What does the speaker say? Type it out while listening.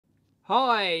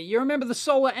Hi, you remember the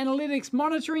solar analytics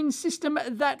monitoring system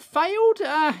that failed?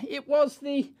 It was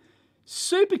the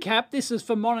SuperCap. This is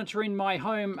for monitoring my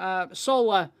home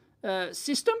solar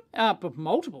system, but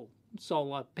multiple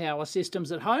solar power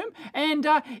systems at home. And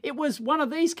it was one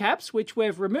of these caps, which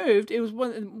we've removed. It was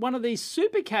one of these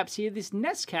super caps here, this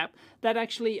Nest cap, that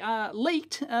actually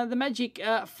leaked. The magic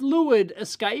fluid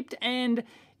escaped, and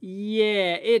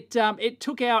yeah, it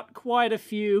took out quite a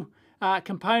few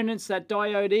components. That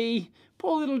diode E,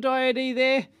 poor little diode E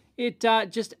there, it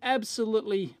just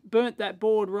absolutely burnt that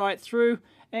board right through.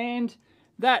 And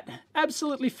that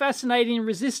absolutely fascinating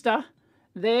resistor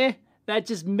there, that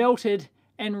just melted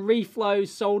and reflow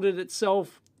soldered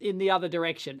itself in the other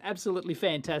direction. Absolutely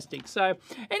fantastic. So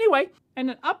anyway,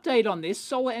 and an update on this,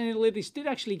 Solar Analytics did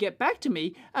actually get back to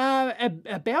me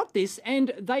about this,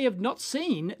 and they have not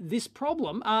seen this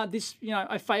problem,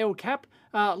 a failed cap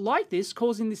like this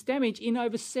causing this damage in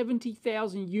over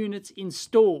 70,000 units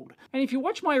installed. And if you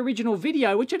watch my original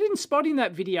video, which I didn't spot in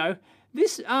that video,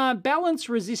 this balance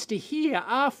resistor here,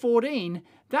 R14,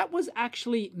 that was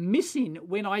actually missing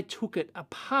when I took it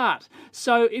apart.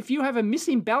 So if you have a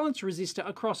missing balance resistor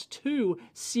across two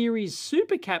series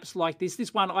super caps like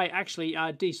this one I actually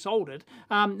desoldered,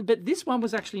 but this one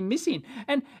was actually missing.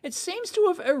 And it seems to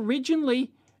have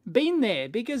originally been there,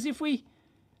 because if we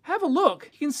have a look,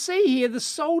 you can see here the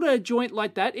solder joint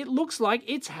like that. It looks like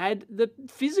it's had the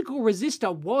physical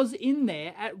resistor was in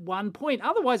there at one point.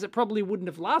 Otherwise, it probably wouldn't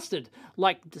have lasted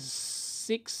like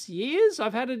 6 years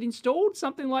I've had it installed,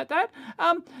 something like that.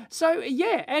 So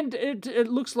yeah, and it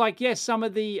looks like, yes, some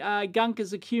of the gunk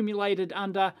is accumulated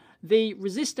under the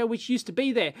resistor which used to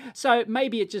be there. So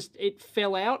maybe it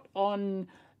fell out on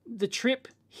the trip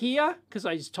here, because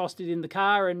I just tossed it in the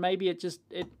car, and maybe it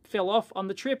fell off on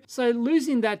the trip. So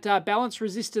losing that balance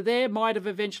resistor there might have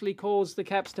eventually caused the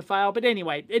caps to fail. But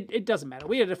anyway, it doesn't matter.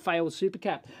 We had a failed super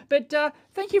cap. But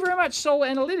thank you very much, Solar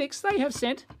Analytics. They have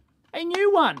sent a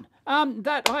new one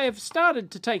that I have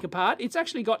started to take apart. It's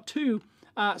actually got two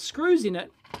screws in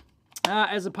it,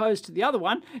 as opposed to the other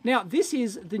one. Now, this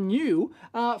is the new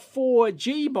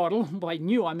 4G model. By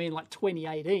new, I mean like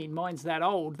 2018. Mine's that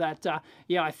old that,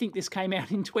 yeah, I think this came out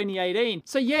in 2018.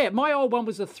 So yeah, my old one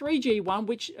was a 3G one,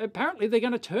 which apparently they're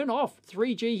going to turn off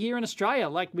 3G here in Australia,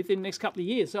 like within the next couple of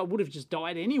years. So it would have just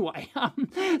died anyway.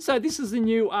 So this is the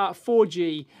new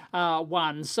 4G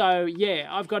one. So yeah,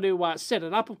 I've got to set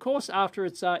it up, of course, after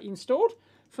it's installed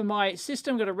for my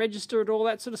system. Got to register it, all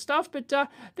that sort of stuff. But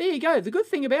there you go. The good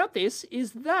thing about this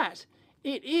is that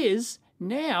it is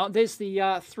now, there's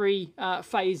the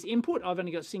three-phase input. I've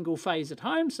only got single phase at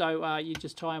home, so you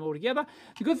just tie them all together.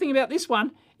 The good thing about this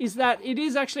one is that it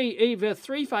is actually either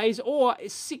three-phase or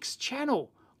 6-channel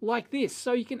like this.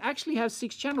 So you can actually have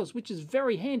 6 channels, which is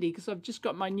very handy, because I've just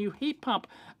got my new heat pump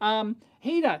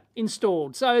heater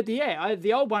installed. So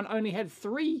the old one only had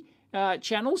 3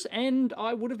 channels, and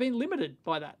I would have been limited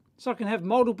by that. So I can have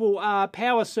multiple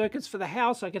power circuits for the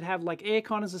house. I could have like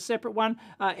aircon as a separate one,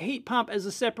 heat pump as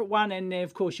a separate one, and then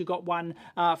of course you've got one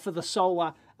for the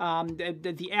solar,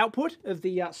 the output of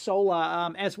the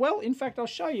solar as well. In fact, I'll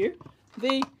show you.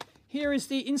 Here is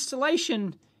the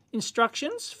installation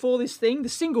instructions for this thing, the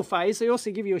single phase. They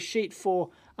also give you a sheet for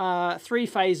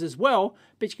 3-phase as well,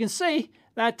 but you can see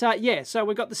that, yeah, so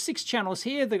we've got the 6 channels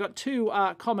here. They've got 2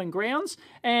 common grounds,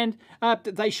 and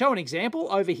they show an example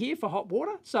over here for hot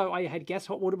water. So I had gas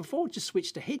hot water before, just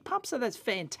switched to heat pump, so that's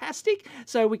fantastic.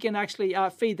 So we can actually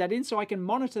feed that in, so I can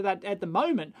monitor that. At the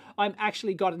moment, I've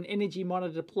actually got an energy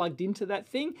monitor plugged into that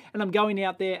thing, and I'm going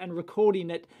out there and recording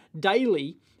it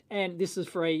daily. And this is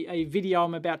for a video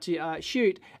I'm about to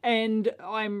shoot, and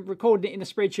I'm recording it in a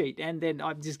spreadsheet, and then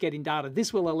I'm just getting data.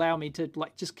 This will allow me to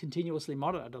like just continuously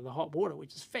monitor the hot water,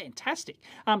 which is fantastic.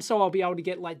 So I'll be able to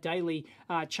get like daily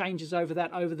changes over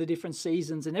that, over the different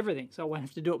seasons and everything. So I won't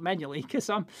have to do it manually, because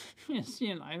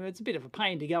it's a bit of a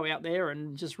pain to go out there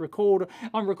and just record.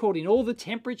 I'm recording all the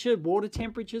temperature, water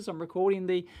temperatures. I'm recording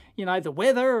the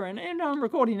weather, and I'm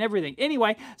recording everything.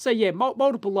 Anyway, so yeah,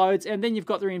 multiple loads, and then you've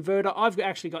got the inverter. I've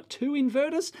actually got 2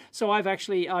 inverters, so I've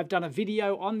done a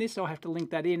video on this, so I have to link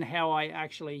that in, how I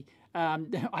actually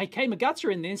I came a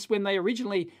gutser in this. When they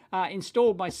originally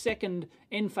installed my second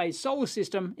N-phase solar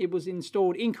system, it was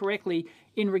installed incorrectly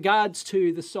in regards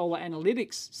to the solar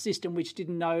analytics system, which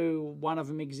didn't know one of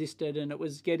them existed, and I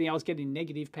was getting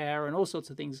negative power and all sorts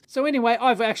of things. So anyway,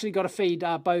 I've actually got to feed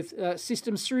both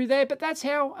systems through there, but that's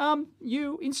how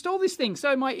you install this thing.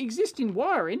 So my existing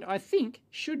wiring, I think,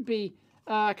 should be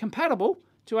compatible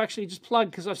to actually just plug,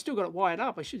 because I've still got it wired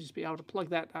up. I should just be able to plug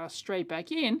that straight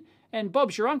back in, and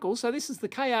Bob's your uncle. So this is the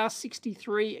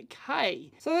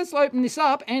KR63K. So let's open this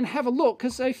up and have a look,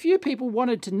 because a few people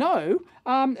wanted to know,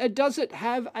 does it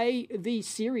have the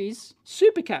series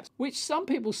supercaps, which some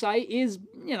people say is,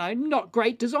 you know, not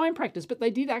great design practice, but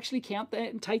they did actually count that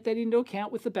and take that into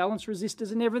account with the balance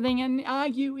resistors and everything, and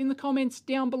argue in the comments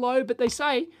down below. But they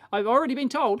say, I've already been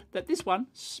told that this one,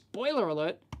 spoiler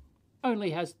alert,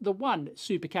 only has the one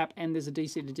supercap, and there's a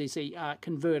DC to DC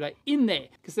converter in there,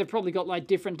 because they've probably got like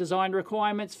different design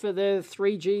requirements for the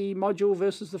 3G module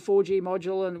versus the 4G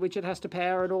module, and which it has to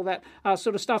power and all that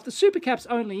sort of stuff. The supercap's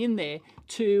only in there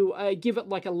to give it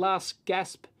like a last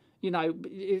gasp. You know,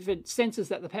 if it senses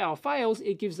that the power fails,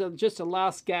 it gives it just a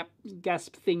last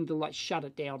gasp thing to like shut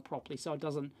it down properly, so it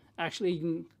doesn't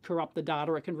actually corrupt the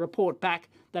data. It can report back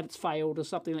that it's failed or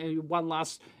something. One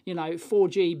last, you know,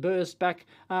 4G burst back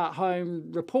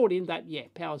home reporting that, yeah,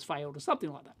 power's failed or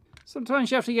something like that. Sometimes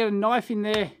you have to get a knife in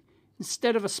there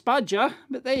instead of a spudger,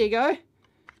 but there you go.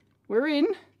 We're in.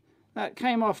 That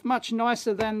came off much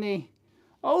nicer than the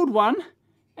old one.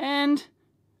 And,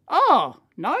 oh,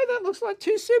 no, that looks like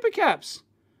two supercaps.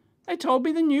 They told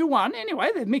me the new one. Anyway,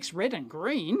 they've mixed red and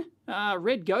green.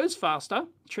 Red goes faster,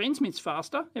 transmits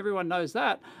faster. Everyone knows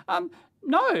that.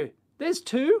 No, there's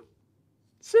two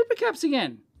supercaps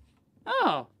again.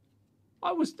 Oh,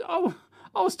 I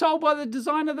was told by the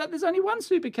designer that there's only one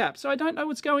supercap, so I don't know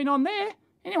what's going on there.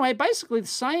 Anyway, basically the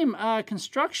same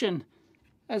construction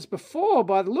as before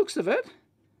by the looks of it.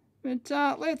 But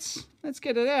let's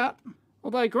get it out.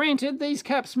 Although granted, these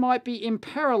caps might be in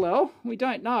parallel. We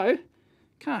don't know.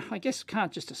 I guess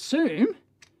can't just assume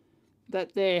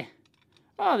that they're.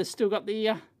 Oh, they've still got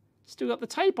the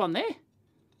tape on there.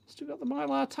 Still got the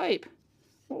Mylar tape.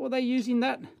 What were they using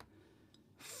that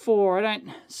for? I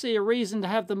don't see a reason to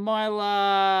have the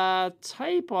Mylar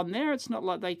tape on there. It's not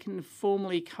like they can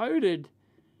formally coded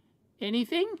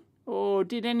anything or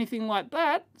did anything like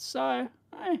that. So,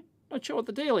 not sure what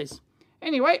the deal is.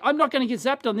 Anyway, I'm not going to get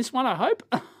zapped on this one, I hope.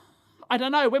 I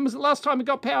don't know. When was the last time it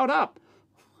got powered up?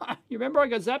 You remember I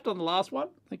got zapped on the last one?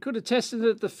 They could have tested it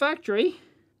at the factory.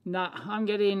 Nah, I'm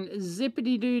getting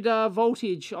zippity-doo-dah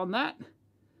voltage on that.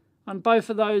 On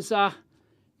both of those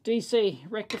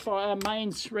DC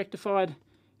mains rectified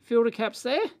filter caps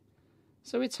there.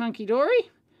 So it's hunky-dory.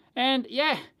 And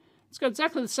yeah, it's got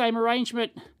exactly the same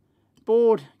arrangement,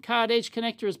 board, card edge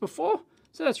connector as before.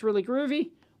 So that's really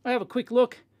groovy. I'll have a quick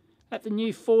look at the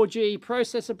new 4G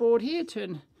processor board here.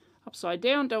 Turn upside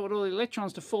down, don't want all the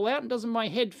electrons to fall out, and doesn't my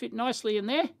head fit nicely in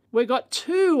there? We've got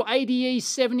two ADE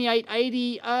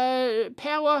 7880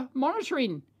 power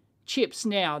monitoring chips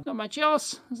now. Not much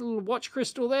else. There's a little watch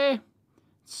crystal there.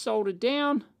 It's soldered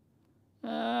down.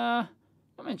 Not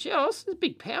much else. There's a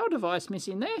big power device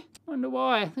missing there. Wonder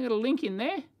why. They got a link in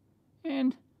there,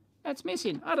 and that's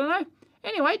missing. I don't know.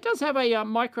 Anyway, it does have a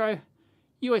micro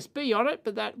USB on it,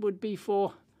 but that would be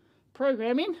for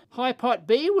programming. HiPot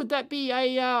B, would that be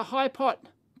a HiPot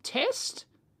test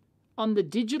on the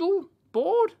digital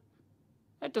board?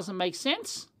 That doesn't make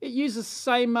sense. It uses the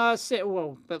same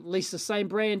well, at least the same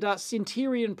brand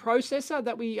Centurion processor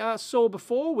that we saw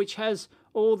before, which has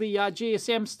all the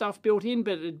GSM stuff built in,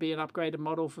 but it'd be an upgraded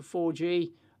model for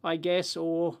 4G, I guess,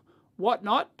 or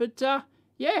whatnot. But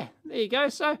yeah, there you go.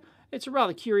 So it's a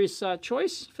rather curious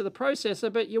choice for the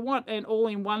processor, but you want an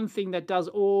all-in-one thing that does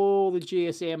all the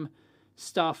GSM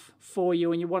stuff for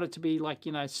you, and you want it to be like,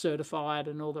 you know, certified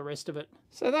and all the rest of it.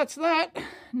 So that's that.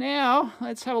 Now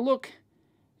let's have a look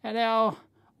at our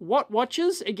Watt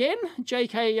watches again.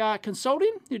 JK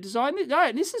Consulting, who designed it.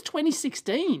 No, this is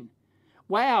 2016.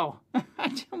 Wow.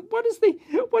 What's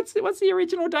the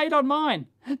original date on mine?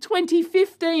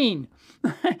 2015.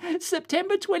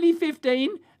 September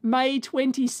 2015, May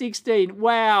 2016.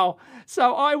 Wow.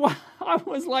 So I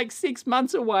was like 6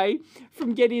 months away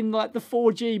from getting like the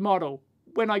 4G model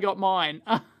when I got mine.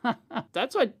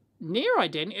 That's like near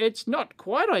identical. It's not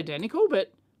quite identical,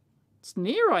 but it's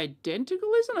near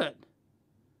identical, isn't it?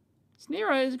 It's near.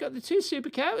 It's got the two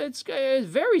supercaps. It's a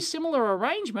very similar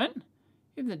arrangement.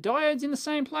 Even the diode's in the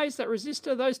same place. That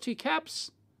resistor, those two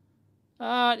caps.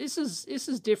 This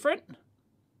is different.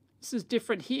 This is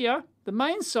different here. The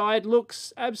main side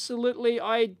looks absolutely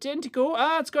identical.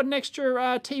 It's got an extra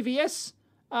TVS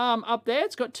up there.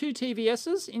 It's got two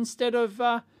TVSs instead of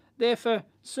there for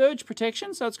surge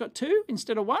protection. So it's got two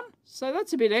instead of one. So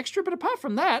that's a bit extra. But apart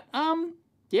from that,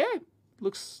 yeah,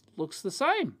 looks the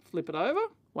same. Flip it over.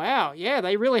 Wow, yeah,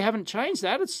 they really haven't changed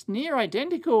that. It's near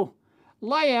identical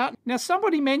layout. Now,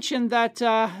 somebody mentioned that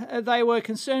they were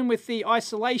concerned with the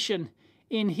isolation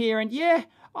in here. And yeah,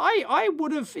 I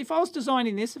would have, if I was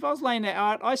designing this, if I was laying it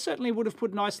out, I certainly would have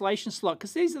put an isolation slot,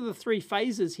 because these are the three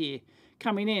phases here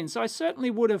coming in. So I certainly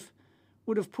would have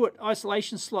put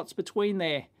isolation slots between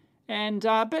there. And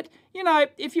but you know,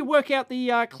 if you work out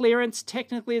the clearance,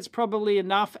 technically it's probably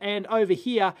enough. And over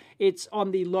here, it's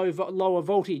on the lower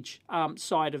voltage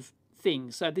side of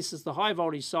things. So this is the high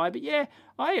voltage side. But yeah,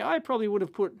 I probably would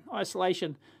have put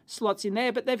isolation slots in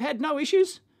there. But they've had no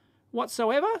issues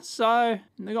whatsoever. So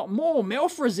they've got more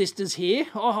MELF resistors here.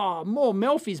 Oh, more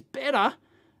MELF is better.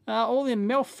 All them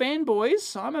MELF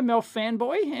fanboys. I'm a MELF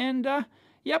fanboy. And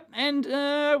yep, and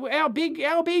our big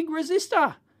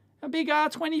resistor. A big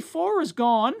R24 is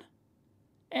gone,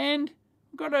 and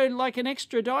we've got like an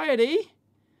extra diode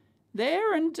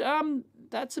there, and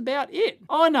that's about it.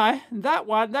 Oh no,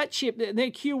 that chip, the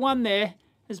Q1 there,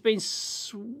 has been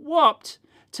swapped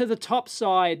to the top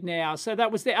side now. So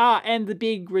that was the and the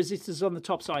big resistors on the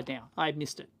top side now. I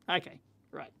missed it. Okay,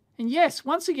 right. And yes,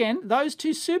 once again, those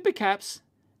two supercaps,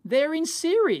 they're in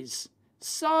series.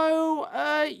 So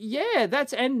yeah,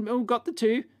 and we've got the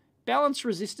two balance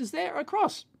resistors there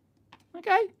across.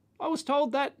 Okay, I was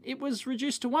told that it was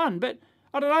reduced to 1, but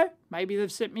I don't know. Maybe they've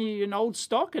sent me an old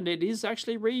stock and it is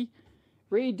actually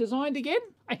redesigned again.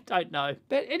 I don't know.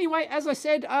 But anyway, as I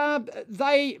said,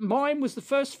 mine was the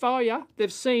first failure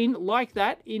they've seen like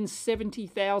that in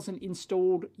 70,000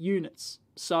 installed units.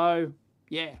 So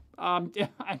yeah, you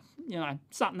know,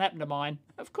 something happened to mine.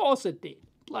 Of course it did.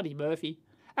 Bloody Murphy.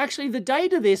 Actually, the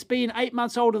date of this being 8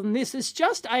 months older than this is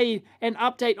just an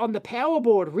update on the power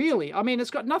board, really. I mean, it's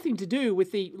got nothing to do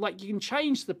with the, like, you can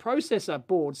change the processor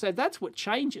board. So that's what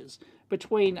changes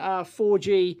between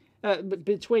 4G,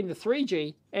 between the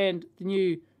 3G and the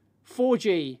new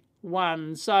 4G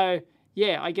one. So,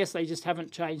 yeah, I guess they just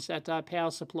haven't changed that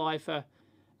power supply for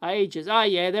ages. Oh,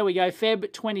 yeah, there we go,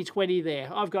 Feb 2020 there.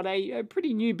 I've got a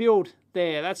pretty new build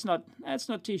there. That's not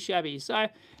too shabby. So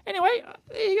anyway,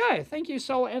 there you go. Thank you,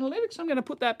 Solar Analytics. I'm going to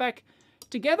put that back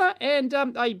together, and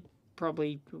I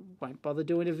probably won't bother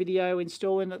doing a video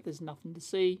installing it. There's nothing to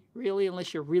see, really,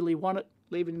 unless you really want it.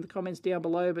 Leave it in the comments down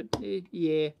below, but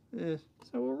yeah. So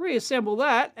we'll reassemble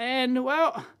that, and,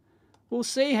 well, we'll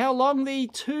see how long the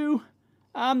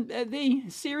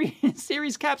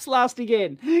series caps last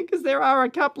again, because there are a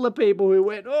couple of people who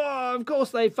went, oh, of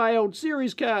course they failed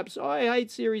series caps. I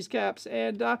hate series caps,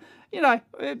 and you know,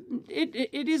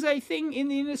 it is a thing in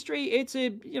the industry. It's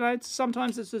a, you know,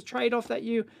 sometimes it's a trade-off that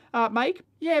you make.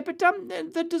 Yeah, but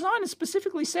the designer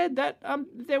specifically said that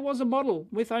there was a model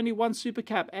with only one super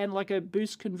cap and like a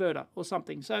boost converter or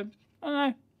something. So I don't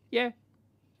know. Yeah,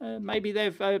 maybe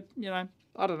they've you know,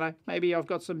 I don't know. Maybe I've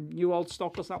got some new old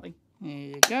stock or something. There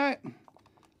you go.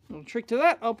 Little trick to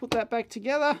that. I'll put that back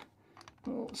together.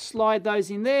 We'll slide those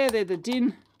in there. They're the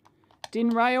DIN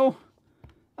rail,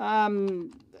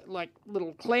 like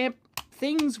little clamp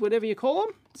things, whatever you call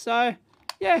them. So,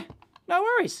 yeah, no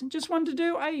worries. Just wanted to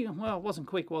do well, it wasn't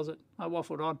quick, was it? I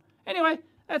waffled on. Anyway,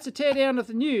 that's a teardown of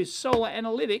the new Solar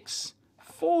Analytics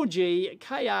 4G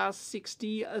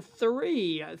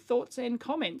KR63. Thoughts and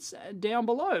comments down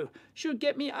below. Should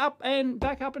get me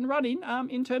back up and running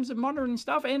in terms of monitoring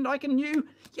stuff, and I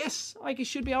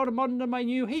should be able to monitor my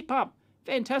new heat pump.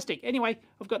 Fantastic. Anyway,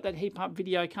 I've got that heat pump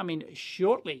video coming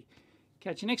shortly.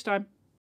 Catch you next time.